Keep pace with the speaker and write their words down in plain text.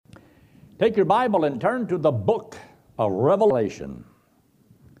Take your Bible and turn to the book of Revelation.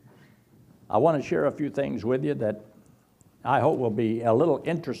 I want to share a few things with you that I hope will be a little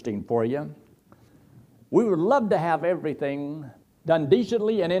interesting for you. We would love to have everything done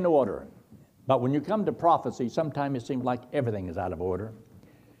decently and in order. But when you come to prophecy, sometimes it seems like everything is out of order.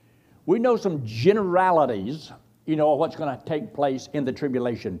 We know some generalities, of what's going to take place in the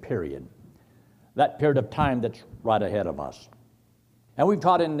tribulation period, that period of time that's right ahead of us. And we've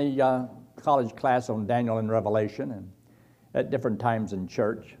taught in the college class on Daniel and Revelation and at different times in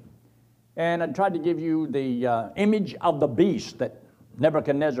church. And I tried to give you the image of the beast that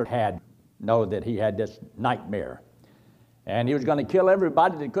Nebuchadnezzar had. Know that he had this nightmare. And he was going to kill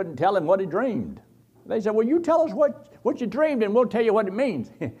everybody that couldn't tell him what he dreamed. They said, well, you tell us what you dreamed and we'll tell you what it means.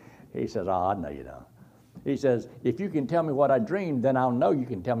 He says, oh, no, you don't. He says, if you can tell me what I dreamed, then I'll know you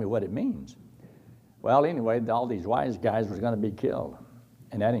can tell me what it means. Well, anyway, all these wise guys was going to be killed.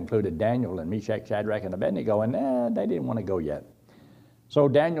 And that included Daniel and Meshach, Shadrach, and Abednego, and they didn't want to go yet. So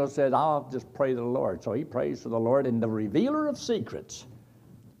Daniel said, I'll just pray to the Lord. So he prays to the Lord, and the revealer of secrets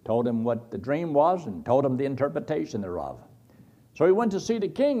told him what the dream was and told him the interpretation thereof. So he went to see the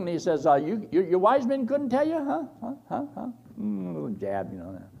king, and he says, your wise men couldn't tell you? A little jab,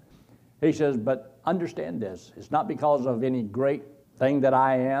 He says, but understand this. It's not because of any great thing that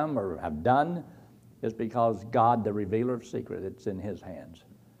I am or have done. It's because God, the revealer of secrets, it's in his hands.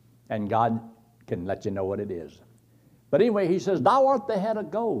 And God can let you know what it is. But anyway, he says, thou art the head of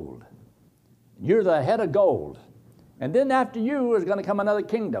gold. You're the head of gold. And then after you is going to come another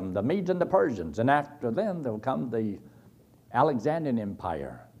kingdom, the Medes and the Persians. And after them, there will come the Alexandrian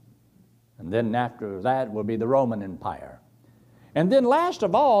Empire. And then after that will be the Roman Empire. And then last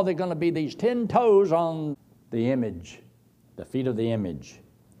of all, there are going to be these 10 toes on the image, the feet of the image.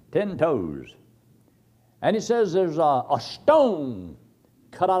 10 toes. And he says there's a stone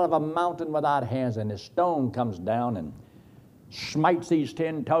cut out of a mountain without hands, and this stone comes down and smites these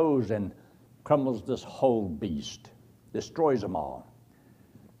 10 toes and crumbles this whole beast, destroys them all.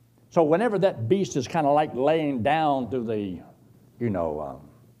 So whenever that beast is kind of like laying down through the,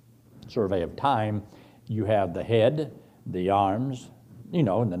 survey of time, you have the head, the arms, and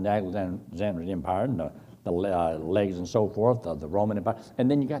the Alexandrian Empire, and the legs and so forth, the Roman Empire, and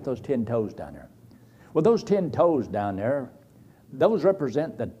then you got those 10 toes down there. Well, those 10 toes down there, those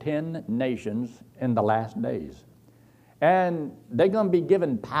represent the 10 nations in the last days. And they're going to be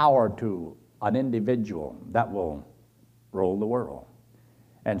given power to an individual that will rule the world.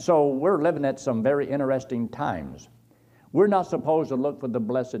 And so we're living at some very interesting times. We're not supposed to look for the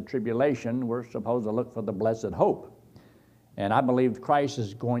blessed tribulation. We're supposed to look for the blessed hope. And I believe Christ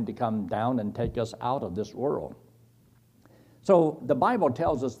is going to come down and take us out of this world. So the Bible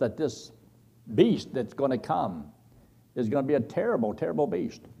tells us that this beast that's going to come is going to be a terrible, terrible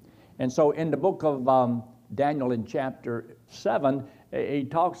beast. And so in the book of Daniel in chapter 7, he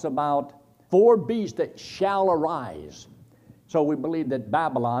talks about 4 beasts that shall arise. So we believe that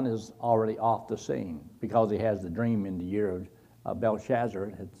Babylon is already off the scene because he has the dream in the year of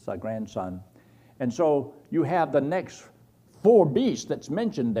Belshazzar, his grandson. And so you have the next 4 beasts that's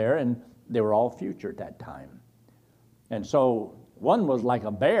mentioned there, and they were all future at that time. And so one was like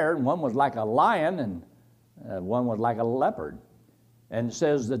a bear, and one was like a lion, and one was like a leopard. And it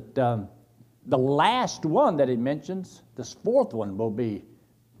says that the last one that it mentions, this 4th one, will be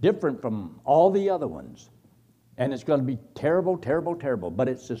different from all the other ones. And it's going to be terrible, terrible, terrible. But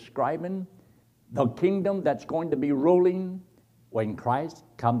it's describing the kingdom that's going to be ruling when Christ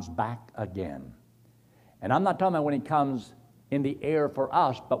comes back again. And I'm not talking about when he comes in the air for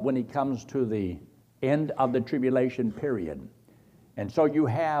us, but when he comes to the end of the tribulation period. And so you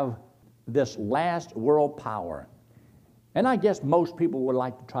have this last world power. And I guess most people would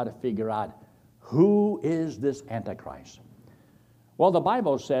like to try to figure out, who is this Antichrist? Well, the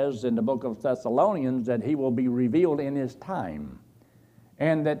Bible says in the book of Thessalonians that he will be revealed in his time.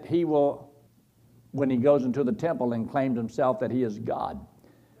 And that he will, when he goes into the temple and claims himself that he is God.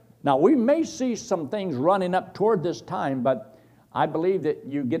 Now, we may see some things running up toward this time, but I believe that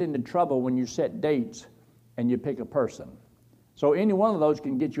you get into trouble when you set dates and you pick a person. So any one of those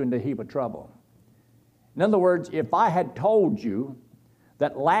can get you into a heap of trouble. In other words, if I had told you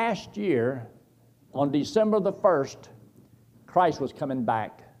that last year, on December the 1st, Christ was coming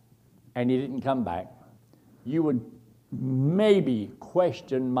back, and he didn't come back, you would maybe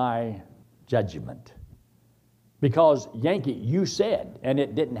question my judgment. Because, Yankee, you said, and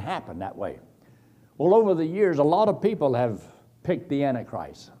it didn't happen that way. Well, over the years, a lot of people have picked the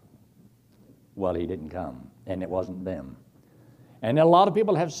Antichrist. Well, he didn't come, and it wasn't them. And a lot of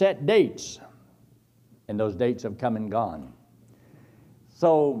people have set dates, and those dates have come and gone.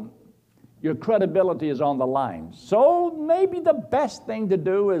 So Your credibility is on the line. So maybe the best thing to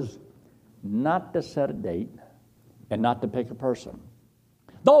do is not to set a date and not to pick a person.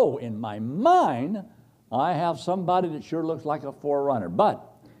 Though in my mind, I have somebody that sure looks like a forerunner. But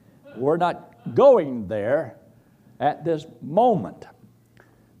we're not going there at this moment.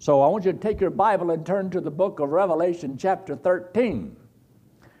 So I want you to take your Bible and turn to the book of Revelation chapter 13.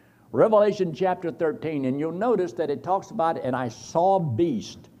 Revelation chapter 13, and you'll notice that it talks about, and I saw a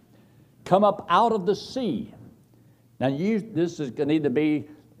beast come up out of the sea. Now this is going to either be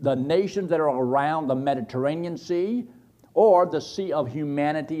the nations that are around the Mediterranean Sea or the Sea of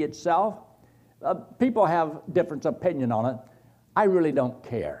Humanity itself. People have different opinion on it. I really don't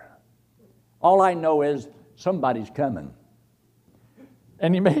care. All I know is somebody's coming.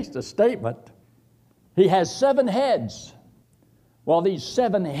 And he makes the statement, he has 7 heads. Well, these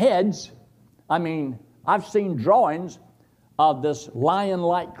 7 heads, I've seen drawings of this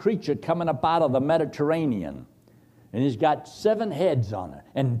lion-like creature coming up out of the Mediterranean. And he's got 7 heads on it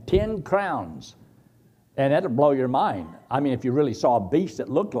and 10 crowns. And that'll blow your mind. If you really saw a beast that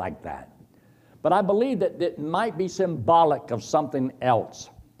looked like that. But I believe that it might be symbolic of something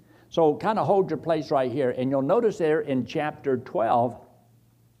else. So kind of hold your place right here. And you'll notice there in chapter 12,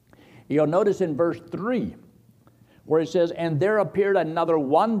 you'll notice in verse 3, where it says, and there appeared another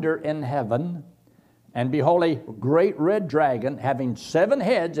wonder in heaven, and behold, a great red dragon, having 7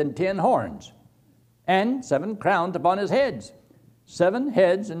 heads and 10 horns, and 7 crowns upon his heads. 7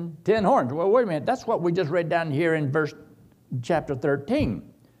 heads and 10 horns. Well, wait a minute. That's what we just read down here in chapter 13.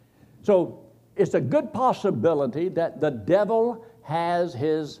 So it's a good possibility that the devil has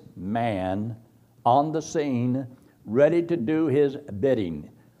his man on the scene, ready to do his bidding.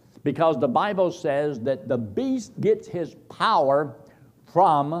 Because the Bible says that the beast gets his power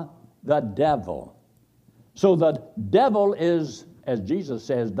from the devil. So the devil is, as Jesus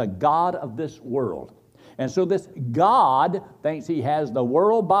says, the god of this world. And so this God thinks he has the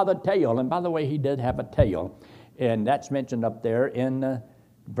world by the tail. And by the way, he did have a tail. And that's mentioned up there in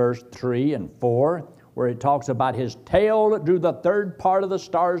verse 3 and 4, where it talks about his tail drew the 3rd part of the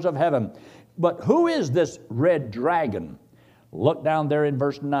stars of heaven. But who is this red dragon? Look down there in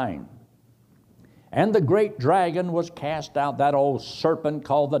verse 9. And the great dragon was cast out, that old serpent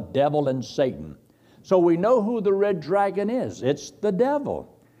called the devil and Satan. So we know who the red dragon is. It's the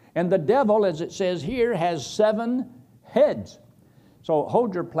devil. And the devil, as it says here, has 7 heads. So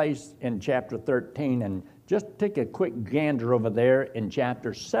hold your place in chapter 13 and just take a quick gander over there in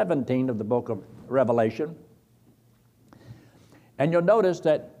chapter 17 of the book of Revelation. And you'll notice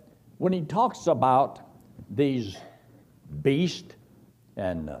that when he talks about these beasts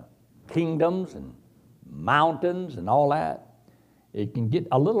and kingdoms and mountains and all that, it can get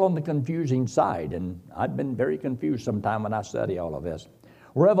a little on the confusing side. And I've been very confused sometime when I study all of this.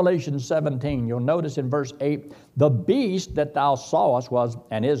 Revelation 17, you'll notice in verse 8, the beast that thou sawest was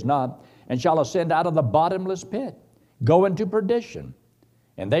and is not, and shall ascend out of the bottomless pit, go into perdition.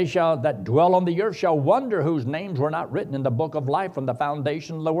 And they that dwell on the earth shall wonder whose names were not written in the book of life from the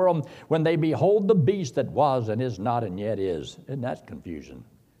foundation of the world, when they behold the beast that was and is not and yet is. And that's confusion.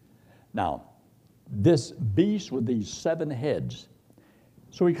 Now, this beast with these 7 heads.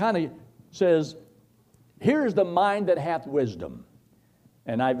 So he kind of says, here's the mind that hath wisdom.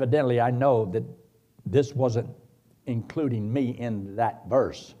 And evidently I know that this wasn't including me in that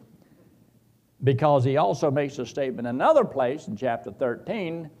verse. Because he also makes a statement in another place in chapter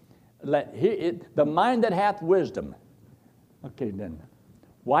 13, the mind that hath wisdom. Okay, then,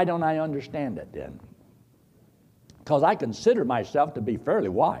 why don't I understand it then? Because I consider myself to be fairly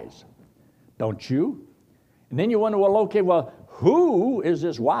wise. Don't you? And then you wonder, who is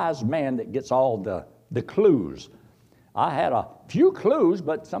this wise man that gets all the clues? I had a few clues,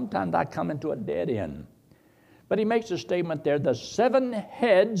 but sometimes I come into a dead end. But he makes a statement there, the 7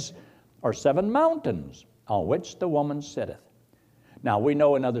 heads are 7 mountains on which the woman sitteth. Now we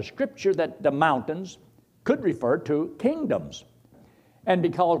know in other scripture that the mountains could refer to kingdoms. And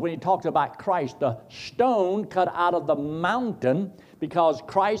because when he talks about Christ, the stone cut out of the mountain, because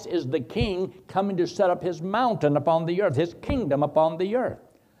Christ is the king coming to set up his mountain upon the earth, his kingdom upon the earth.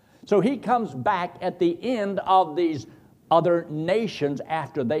 So he comes back at the end of these other nations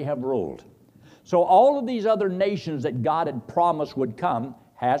after they have ruled. So all of these other nations that God had promised would come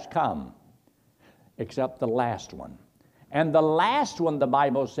has come, except the last one. And the last one, the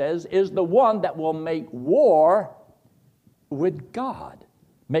Bible says, is the one that will make war with God,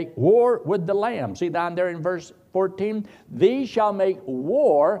 make war with the Lamb. See down there in verse 14? These shall make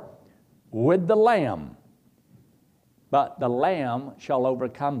war with the Lamb, but the Lamb shall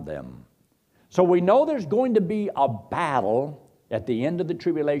overcome them. So we know there's going to be a battle at the end of the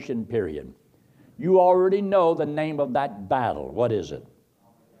tribulation period. You already know the name of that battle. What is it?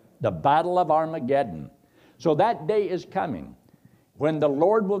 The Battle of Armageddon. So that day is coming when the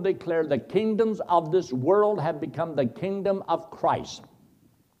Lord will declare the kingdoms of this world have become the kingdom of Christ.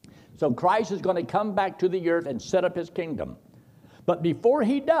 So Christ is going to come back to the earth and set up his kingdom. But before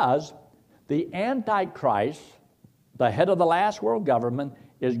he does, the Antichrist, the head of the last world government,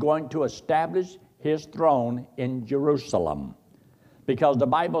 is going to establish his throne in Jerusalem. Because the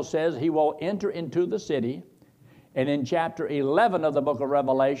Bible says he will enter into the city. And in chapter 11 of the book of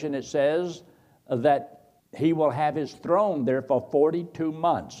Revelation, it says that he will have his throne there for 42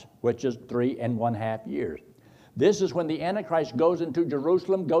 months, which is 3.5 years. This is when the Antichrist goes into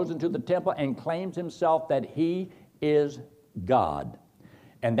Jerusalem, goes into the temple, and claims himself that he is God.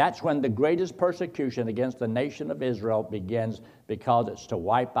 And that's when the greatest persecution against the nation of Israel begins, because it's to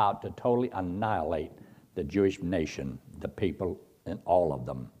wipe out, to totally annihilate the Jewish nation, the people, and all of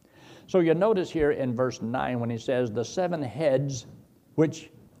them. So you notice here in verse 9 when he says, the 7 heads, which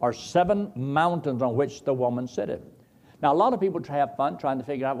are 7 mountains on which the woman sitteth. Now, a lot of people have fun trying to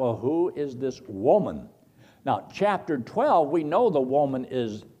figure out, well, who is this woman? Now, chapter 12, we know the woman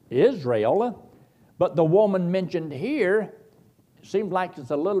is Israel, but the woman mentioned here seems like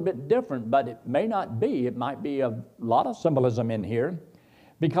it's a little bit different, but it may not be. It might be a lot of symbolism in here,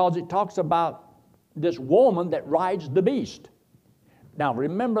 because it talks about this woman that rides the beast. Now,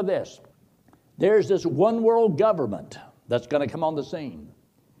 remember this. There's this one world government that's going to come on the scene.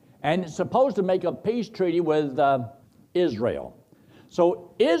 And it's supposed to make a peace treaty with Israel.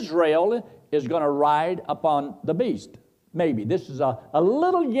 So Israel is going to ride upon the beast. Maybe. This is a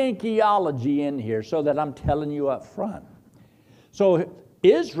little Yankeeology in here, so that I'm telling you up front. So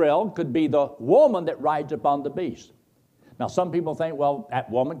Israel could be the woman that rides upon the beast. Now, some people think, well, that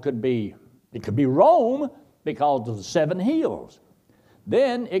woman could be Rome, because of the 7 hills.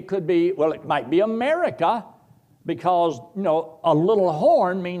 Then it could be, well, it might be America, because, you know, a little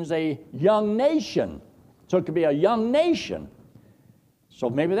horn means a young nation. So it could be a young nation. So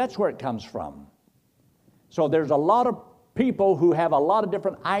maybe that's where it comes from. So there's a lot of people who have a lot of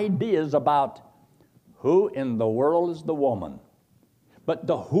different ideas about who in the world is the woman. But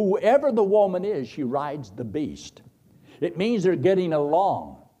whoever the woman is, she rides the beast. It means they're getting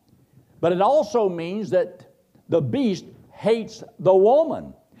along. But it also means that the beast hates the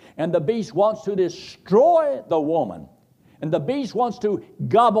woman. And the beast wants to destroy the woman. And the beast wants to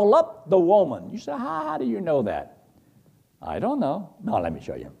gobble up the woman. You say, how do you know that? I don't know. No, let me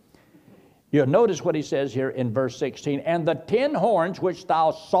show you. You'll notice what he says here in verse 16. And the 10 horns which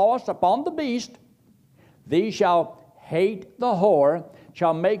thou sawest upon the beast, these shall hate the whore,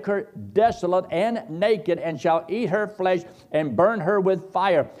 shall make her desolate and naked, and shall eat her flesh and burn her with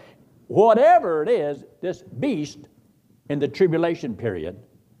fire. Whatever it is, this beast in the tribulation period,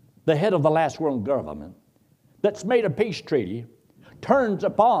 the head of the last world government, that's made a peace treaty, turns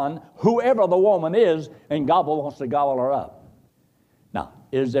upon whoever the woman is, and wants to gobble her up. Now,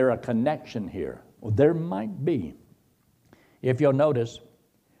 is there a connection here? Well, there might be. If you'll notice,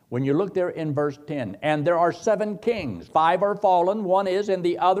 when you look there in verse 10, and there are 7 kings, 5 are fallen, 1 is, and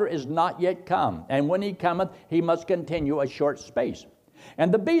the other is not yet come. And when he cometh, he must continue a short space.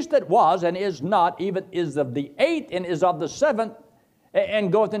 And the beast that was and is not, even is of the 8th and is of the 7th,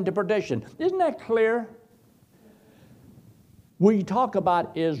 and goeth into perdition. Isn't that clear? We talk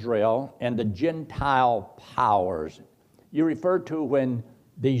about Israel and the Gentile powers. You refer to when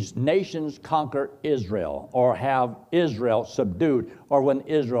these nations conquer Israel, or have Israel subdued, or when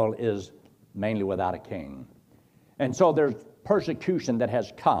Israel is mainly without a king. And so there's persecution that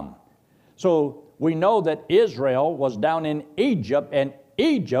has come. So we know that Israel was down in Egypt, and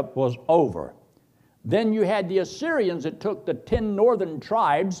Egypt was over. Then you had the Assyrians that took the 10 northern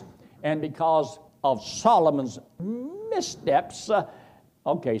tribes, and because of Solomon's missteps,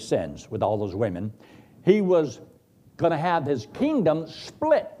 sins with all those women, he was going to have his kingdom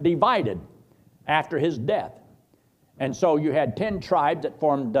split, divided after his death. And so you had 10 tribes that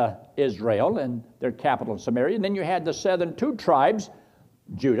formed Israel, and their capital Samaria. And then you had the southern 2 tribes,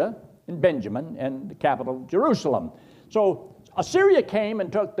 Judah and Benjamin, and the capital Jerusalem. So Assyria came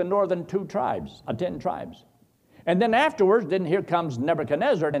and took the northern 2 tribes, 10 tribes. And then afterwards, then here comes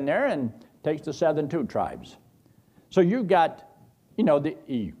Nebuchadnezzar in there and takes the southern 2 tribes. So you've got,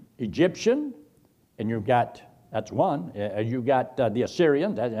 the Egyptian, and you've got, that's 1. You've got the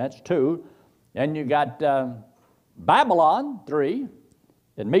Assyrian, that's 2. And you got Babylon, 3.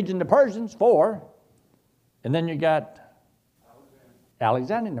 And Medes and the Persians, 4. And then you got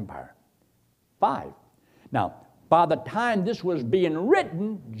Alexandrian Empire, 5. Now, by the time this was being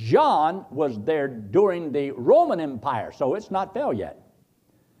written, John was there during the Roman Empire, so it's not fell yet.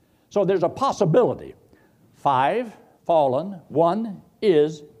 So there's a possibility. 5 fallen, one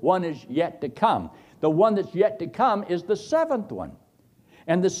is yet to come. The one that's yet to come is the 7th one.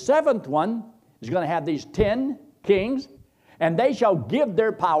 And the 7th one is going to have these 10 kings, and they shall give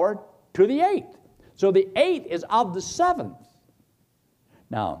their power to the 8th. So the 8th is of the 7th.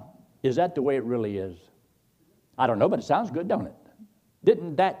 Now, is that the way it really is? I don't know, but it sounds good, don't it?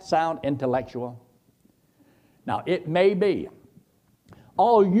 Didn't that sound intellectual? Now, it may be.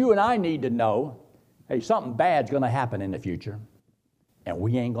 All you and I need to know, hey, something bad's going to happen in the future, and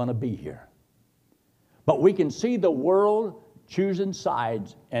we ain't going to be here. But we can see the world choosing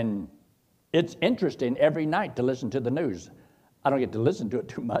sides, and it's interesting every night to listen to the news. I don't get to listen to it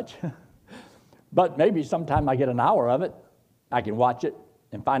too much, but maybe sometime I get an hour of it. I can watch it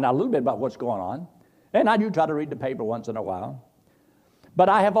and find out a little bit about what's going on. And I do try to read the paper once in a while. But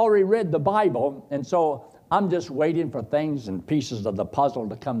I have already read the Bible, and so I'm just waiting for things and pieces of the puzzle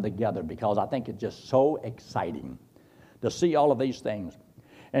to come together, because I think it's just so exciting to see all of these things.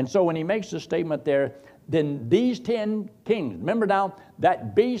 And so when he makes the statement there, then these 10 kings, remember now,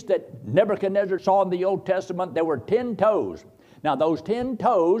 that beast that Nebuchadnezzar saw in the Old Testament, there were 10 toes. Now those 10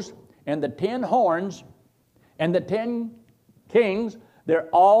 toes and the 10 horns and the 10 kings, they're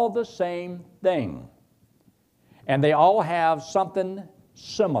all the same thing. And they all have something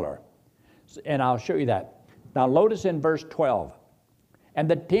similar. And I'll show you that. Now notice in verse 12. And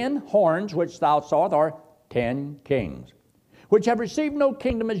the 10 horns which thou sawest are 10 kings, which have received no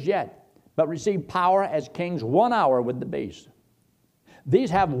kingdom as yet, but receive power as kings 1 hour with the beast.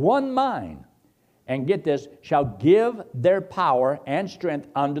 These have one mind, and get this, shall give their power and strength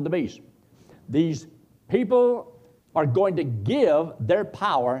unto the beast. These people are going to give their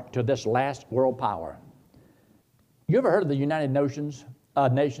power to this last world power. You ever heard of the United Nations?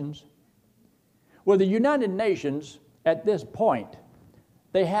 Well, the United Nations, at this point,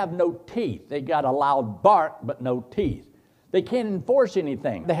 they have no teeth. They got a loud bark, but no teeth. They can't enforce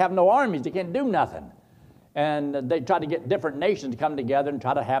anything. They have no armies. They can't do nothing. And they try to get different nations to come together and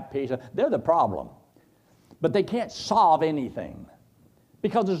try to have peace. They're the problem. But they can't solve anything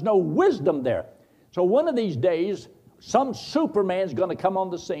because there's no wisdom there. So one of these days, some Superman's going to come on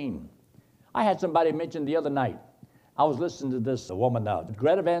the scene. I had somebody mention the other night. I was listening to this woman,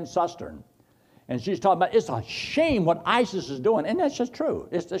 Greta Van Susteren, and she's talking about it's a shame what ISIS is doing. And that's just true.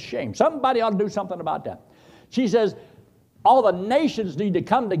 It's a shame. Somebody ought to do something about that. She says, all the nations need to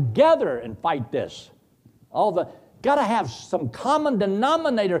come together and fight this. Got to have some common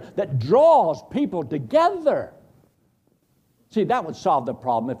denominator that draws people together. See, that would solve the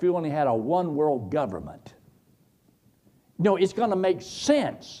problem if you only had a one world government. No, it's going to make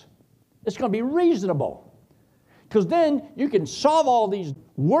sense. It's going to be reasonable. Because then you can solve all these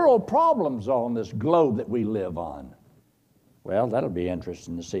world problems on this globe that we live on. Well, that'll be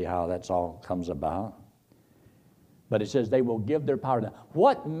interesting to see how that's all comes about. But it says they will give their power. Now,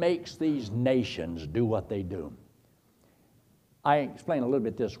 what makes these nations do what they do? I explain a little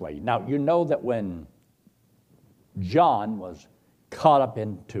bit this way. Now, you know that when John was caught up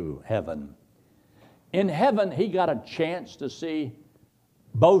into heaven, in heaven he got a chance to see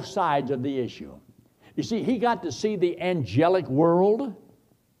both sides of the issue. You see, he got to see the angelic world,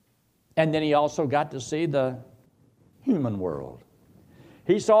 and then he also got to see the human world.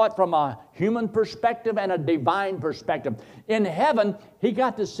 He saw it from a human perspective and a divine perspective. In heaven, he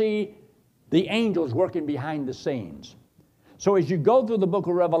got to see the angels working behind the scenes. So as you go through the book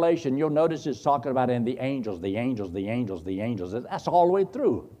of Revelation, you'll notice it's talking about in the angels, the angels, the angels, the angels. That's all the way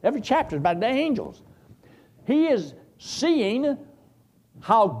through. Every chapter is about the angels. He is seeing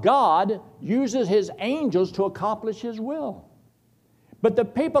how God uses his angels to accomplish his will. But the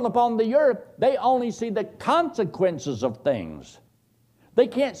people upon the earth, they only see the consequences of things. They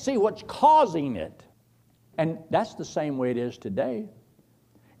can't see what's causing it. And that's the same way it is today.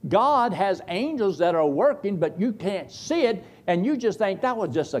 God has angels that are working, but you can't see it, and you just think that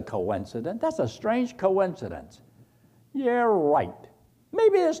was just a coincidence. That's a strange coincidence. Yeah, right.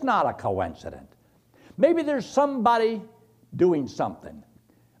 Maybe it's not a coincidence. Maybe there's somebody doing something,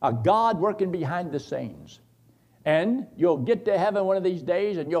 a God working behind the scenes. And you'll get to heaven one of these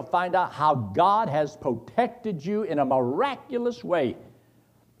days, and you'll find out how God has protected you in a miraculous way.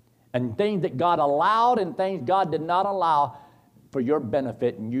 And things that God allowed and things God did not allow for your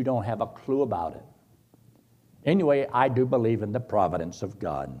benefit, and you don't have a clue about it. Anyway, I do believe in the providence of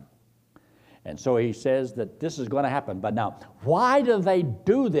God. And so he says that this is going to happen. But now, why do they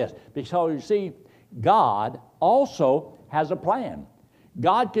do this? Because you see, God also has a plan.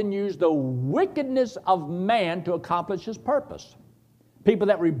 God can use the wickedness of man to accomplish his purpose. People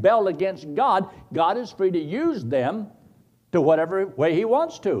that rebel against God, God is free to use them to whatever way he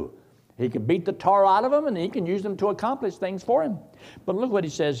wants to. He can beat the tar out of them, and he can use them to accomplish things for him. But look what he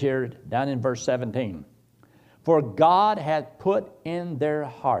says here down in verse 17. For God hath put in their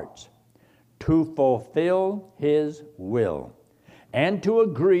hearts to fulfill his will, and to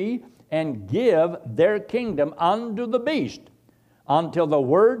agree and give their kingdom unto the beast, until the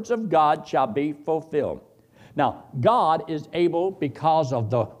words of God shall be fulfilled. Now, God is able, because of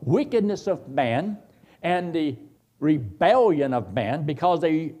the wickedness of man and the rebellion of man, because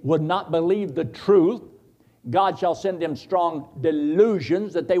they would not believe the truth, God shall send them strong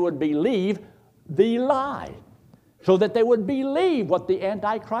delusions that they would believe the lie, so that they would believe what the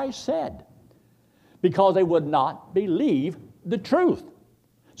Antichrist said, because they would not believe the truth.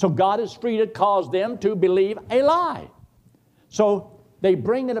 So God is free to cause them to believe a lie. So they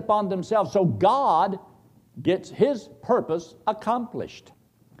bring it upon themselves. So God gets his purpose accomplished.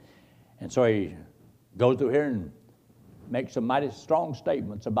 And so he goes through here and makes some mighty strong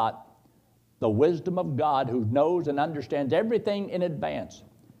statements about the wisdom of God, who knows and understands everything in advance.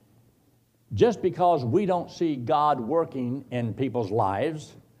 Just because we don't see God working in people's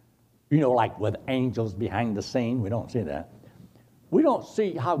lives, like with angels behind the scene, we don't see that. We don't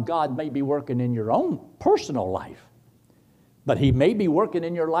see how God may be working in your own personal life. But he may be working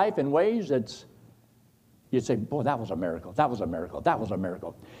in your life in ways that's, you'd say, boy, that was a miracle, that was a miracle, that was a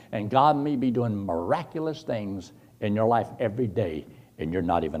miracle. And God may be doing miraculous things in your life every day, and you're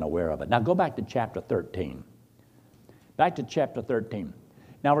not even aware of it. Now go back to chapter 13. Back to chapter 13.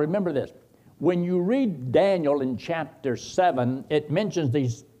 Now remember this. When you read Daniel in chapter 7, it mentions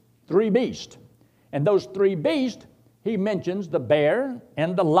these three beasts. And those three beasts, he mentions the bear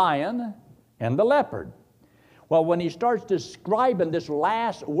and the lion and the leopard. Well, when he starts describing this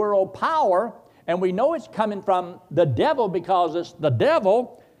last world power, and we know it's coming from the devil, because it's the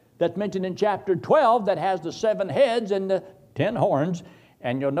devil that's mentioned in chapter 12 that has the 7 heads and the 10 horns.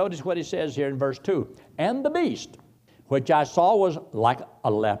 And you'll notice what he says here in verse 2. And the beast, which I saw, was like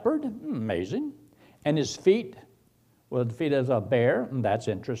a leopard. Amazing. And his feet were the feet of a bear. That's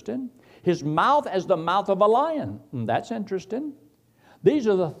interesting. His mouth as the mouth of a lion. That's interesting. These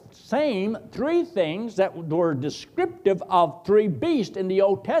are the same 3 things that were descriptive of 3 beasts in the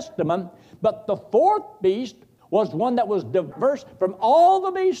Old Testament, but the 4th beast was one that was diverse from all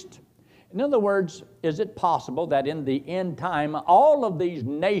the beasts. In other words, is it possible that in the end time, all of these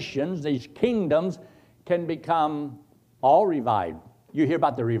nations, these kingdoms, can become all revived? You hear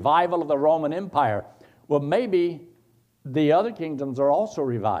about the revival of the Roman Empire. Well, maybe the other kingdoms are also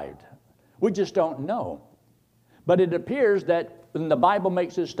revived. We just don't know. But it appears that when the Bible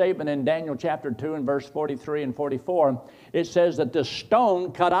makes this statement in Daniel chapter 2 and verse 43 and 44, it says that the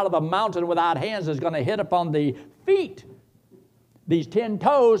stone cut out of the mountain without hands is going to hit upon the feet, these 10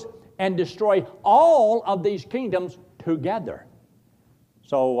 toes, and destroy all of these kingdoms together.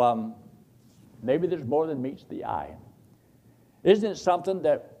 So maybe there's more than meets the eye. Isn't it something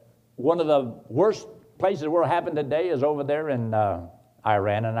that one of the worst places we're having today is over there in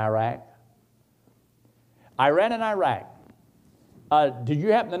Iran and Iraq? Iran and Iraq. Did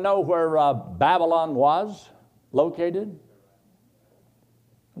you happen to know where Babylon was located?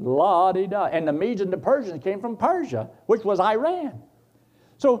 La-di-da. And the Medes and the Persians came from Persia, which was Iran.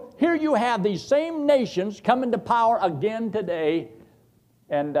 So here you have these same nations coming to power again today,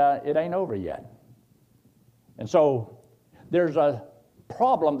 and it ain't over yet. And so there's a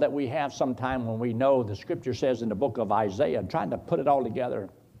problem that we have sometime when we know the Scripture says in the book of Isaiah, trying to put it all together,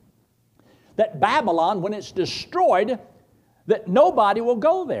 that Babylon, when it's destroyed, that nobody will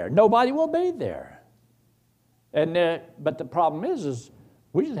go there. Nobody will be there. And but the problem is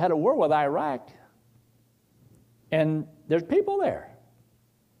we just had a war with Iraq, and there's people there.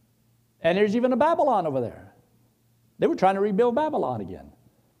 And there's even a Babylon over there. They were trying to rebuild Babylon again.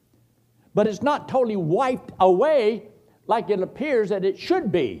 But it's not totally wiped away like it appears that it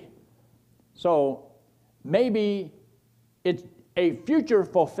should be. So maybe it's a future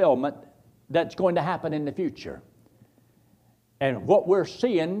fulfillment that's going to happen in the future. And what we're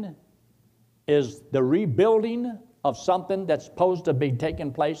seeing is the rebuilding of something that's supposed to be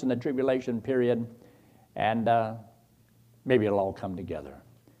taking place in the tribulation period, and maybe it'll all come together.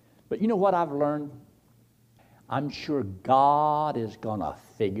 But you know what I've learned? I'm sure God is going to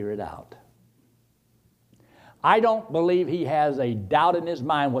figure it out. I don't believe he has a doubt in his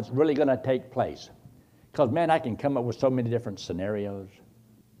mind what's really going to take place. Because, man, I can come up with so many different scenarios,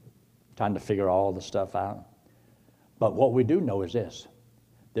 trying to figure all the stuff out. But what we do know is this.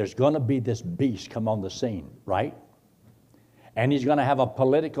 There's going to be this beast come on the scene, right? And he's going to have a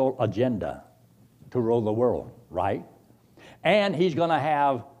political agenda to rule the world, right? And he's going to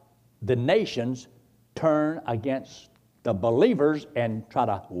have the nations turn against the believers and try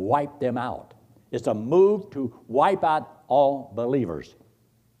to wipe them out. It's a move to wipe out all believers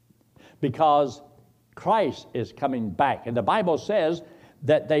because Christ is coming back. And the Bible says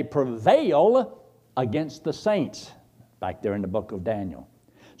that they prevail against the saints, back there in the book of Daniel.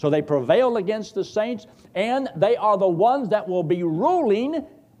 So they prevail against the saints, and they are the ones that will be ruling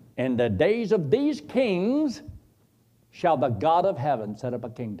in the days of these kings. Shall the God of heaven set up a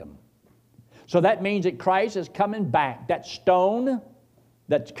kingdom? So that means that Christ is coming back. That stone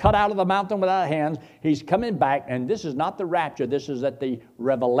that's cut out of the mountain without hands, he's coming back, and this is not the rapture. This is at the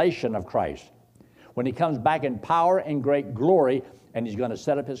revelation of Christ, when he comes back in power and great glory, and he's going to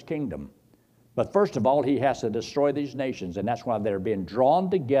set up his kingdom. But first of all, he has to destroy these nations, and that's why they're being drawn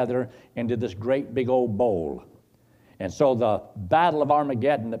together into this great big old bowl. And so the Battle of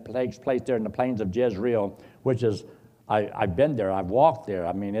Armageddon that takes place there in the plains of Jezreel, which is, I've been there, I've walked there.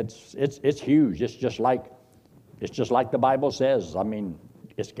 I mean, it's huge. It's just like the Bible says. I mean,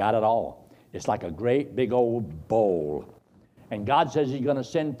 it's got it all. It's like a great big old bowl. And God says he's going to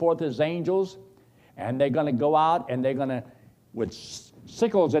send forth his angels, and they're going to go out, and they're going to, with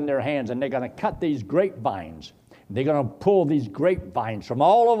sickles in their hands, and they're going to cut these grapevines. They're going to pull these grapevines from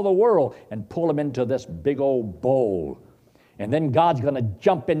all over the world and pull them into this big old bowl. And then God's going to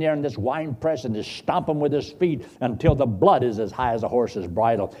jump in there in this wine press and just stomp them with his feet until the blood is as high as a horse's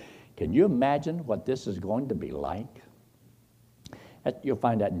bridle. Can you imagine what this is going to be like? You'll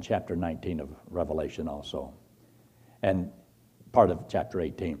find that in chapter 19 of Revelation also, and part of chapter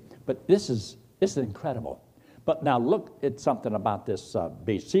 18. But this is incredible. But now look at something about this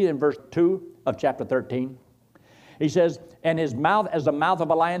beast. See in verse 2 of chapter 13? He says, and his mouth as the mouth of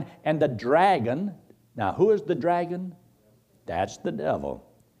a lion, and the dragon, now who is the dragon? That's the devil.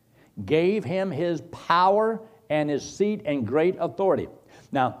 Gave him his power and his seat and great authority.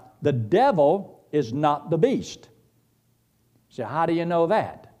 Now, the devil is not the beast. So how do you know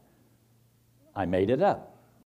that? I made it up.